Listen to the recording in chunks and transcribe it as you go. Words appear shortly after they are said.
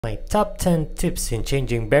My top 10 tips in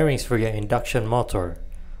changing bearings for your induction motor.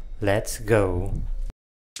 Let's go!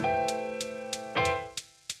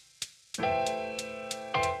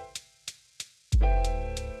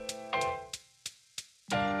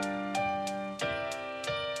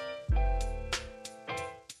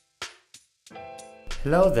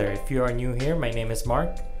 Hello there, if you are new here, my name is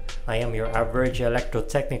Mark. I am your average Electro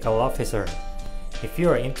technical officer. If you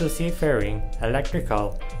are into seafaring,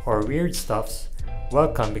 electrical, or weird stuffs,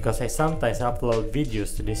 welcome, because I sometimes upload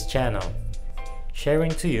videos to this channel,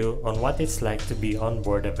 sharing to you on what it's like to be on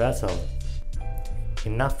board a vessel.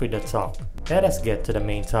 Enough with the talk, let us get to the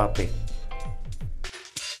main topic.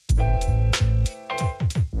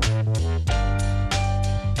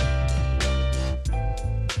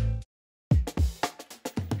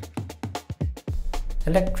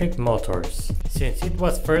 Electric motors. Since it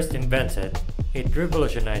was first invented, it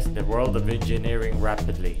revolutionized the world of engineering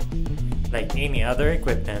rapidly. Like any other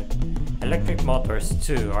equipment, electric motors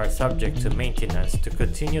too are subject to maintenance to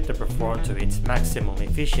continue to perform to its maximum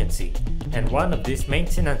efficiency. And one of these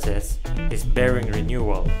maintenances is bearing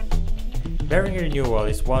renewal. Bearing renewal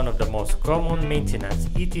is one of the most common maintenance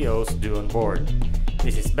ETOs do on board.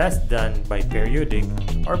 This is best done by periodic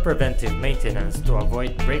or preventive maintenance to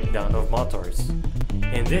avoid breakdown of motors.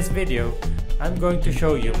 In this video, I'm going to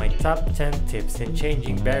show you my top 10 tips in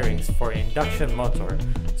changing bearings for induction motor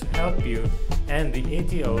to help you and the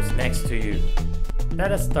ATOs next to you.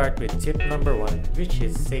 Let us start with tip number 1, which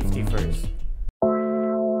is safety first.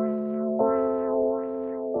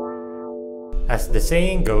 As the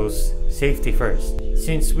saying goes, safety first.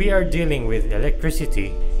 Since we are dealing with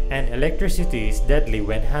electricity, and electricity is deadly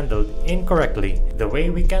when handled incorrectly, the way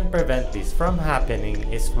we can prevent this from happening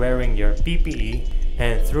is wearing your PPE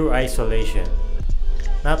and through isolation.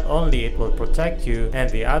 Not only it will protect you and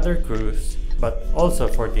the other crews, but also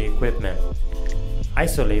for the equipment.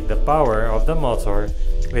 Isolate the power of the motor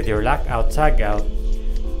with your lockout tagout,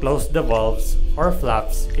 close the valves or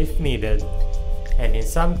flaps if needed, and in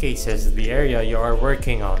some cases the area you are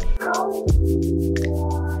working on.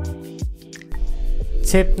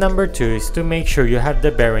 Tip number 2 is to make sure you have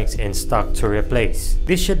the bearings in stock to replace.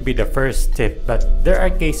 This should be the first tip, but there are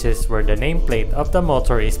cases where the nameplate of the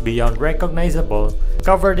motor is beyond recognizable,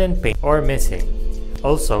 covered in paint, or missing.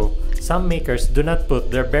 Also, some makers do not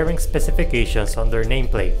put their bearing specifications on their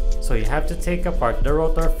nameplate, so you have to take apart the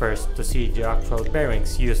rotor first to see the actual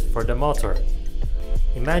bearings used for the motor.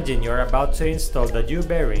 Imagine you're about to install the new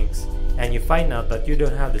bearings and you find out that you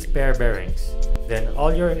don't have the spare bearings. Then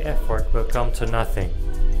all your effort will come to nothing.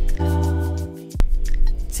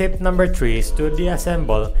 Tip number 3 is to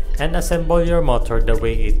deassemble and assemble your motor the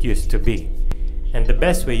way it used to be. And the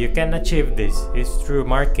best way you can achieve this is through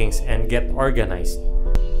markings and get organized.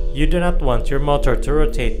 You do not want your motor to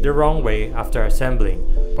rotate the wrong way after assembling,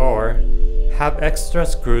 or have extra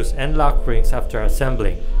screws and lock rings after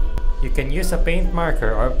assembling. You can use a paint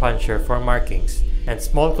marker or puncher for markings, and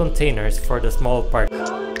small containers for the small parts.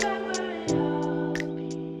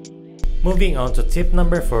 Moving on to tip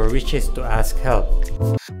number 4, which is to ask help.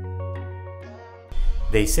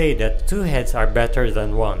 They say that 2 heads are better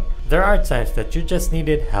than 1. There are times that you just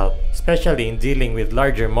needed help, especially in dealing with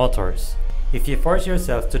larger motors. If you force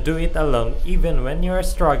yourself to do it alone even when you are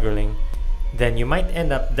struggling, then you might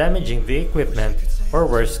end up damaging the equipment or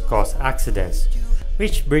worse, cause accidents.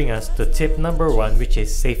 Which brings us to tip number 1, which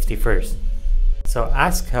is safety first. So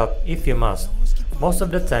ask help if you must. Most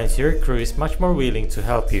of the times your crew is much more willing to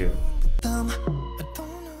help you.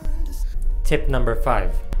 Tip number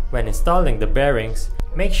 5. When installing the bearings,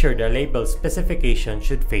 make sure the label specification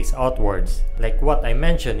should face outwards. Like what I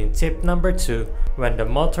mentioned in tip number 2, when the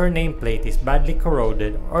motor nameplate is badly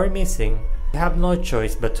corroded or missing, you have no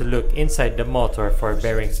choice but to look inside the motor for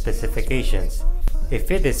bearing specifications.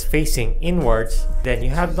 If it is facing inwards, then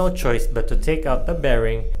you have no choice but to take out the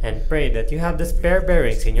bearing and pray that you have the spare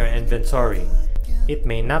bearings in your inventory. It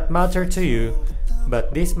may not matter to you,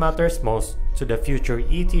 but this matters most to the future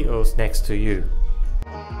ETOs next to you.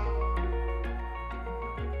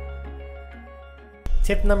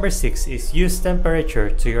 Tip number 6 is use temperature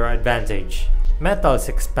to your advantage. Metals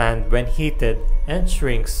expand when heated and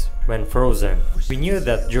shrinks when frozen. We knew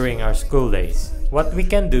that during our school days. What we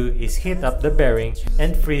can do is heat up the bearing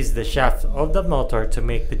and freeze the shaft of the motor to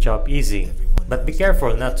make the job easy. But be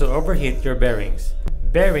careful not to overheat your bearings.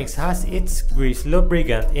 Bearings has its grease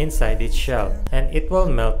lubricant inside its shell, and it will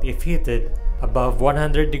melt if heated above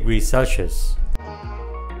 100 degrees Celsius.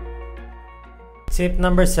 Tip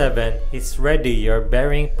number 7 is ready your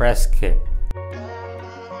bearing press kit.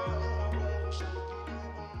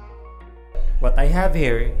 What I have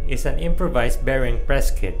here is an improvised bearing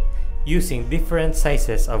press kit. using different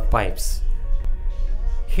sizes of pipes.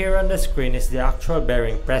 Here on the screen is the actual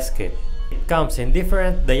bearing press kit. It comes in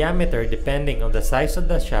different diameter depending on the size of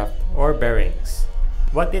the shaft or bearings.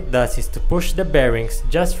 What it does is to push the bearings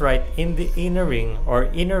just right in the inner ring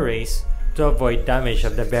or inner race to avoid damage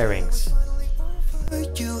of the bearings.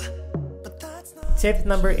 Tip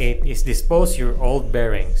number 8 is dispose your old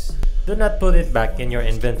bearings. Do not put it back in your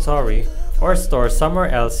inventory or store somewhere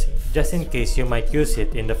else just in case you might use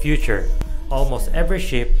it in the future. Almost every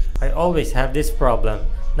ship, I always have this problem,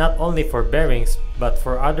 not only for bearings but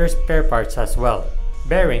for other spare parts as well.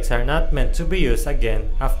 Bearings are not meant to be used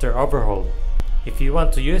again after overhaul. If you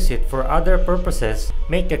want to use it for other purposes,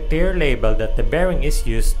 make a clear label that the bearing is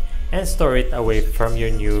used and store it away from your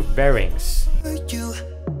new bearings.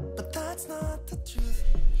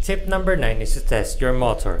 Tip number 9 is to test your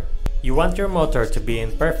motor. You want your motor to be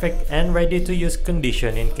in perfect and ready to use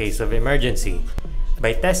condition in case of emergency.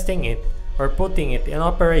 By testing it or putting it in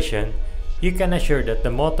operation, you can assure that the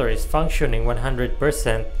motor is functioning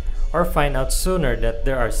 100% or find out sooner that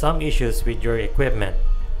there are some issues with your equipment.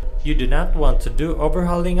 You do not want to do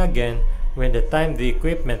overhauling again when the time the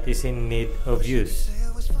equipment is in need of use.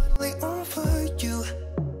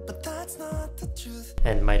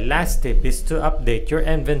 And my last tip is to update your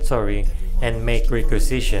inventory and make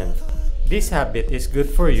requisition. This habit is good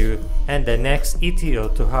for you and the next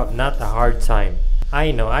ETO to have not a hard time.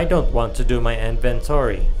 I know I don't want to do my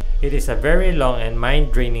inventory. It is a very long and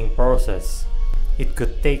mind-draining process. It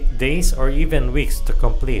could take days or even weeks to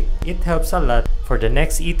complete. It helps a lot for the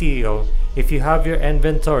next ETO if you have your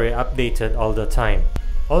inventory updated all the time.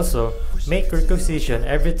 Also, make requisition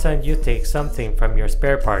every time you take something from your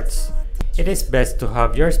spare parts. It is best to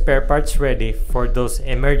have your spare parts ready for those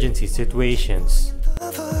emergency situations.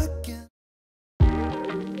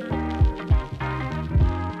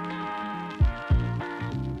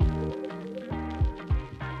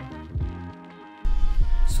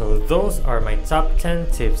 So those are my top 10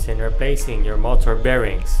 tips in replacing your motor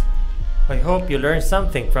bearings. I hope you learned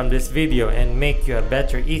something from this video and make you a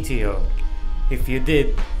better ETO. If you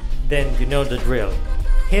did, then you know the drill.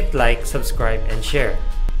 Hit like, subscribe, and share.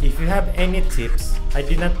 If you have any tips I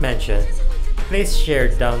did not mention, please share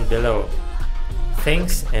down below.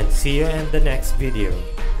 Thanks and see you in the next video.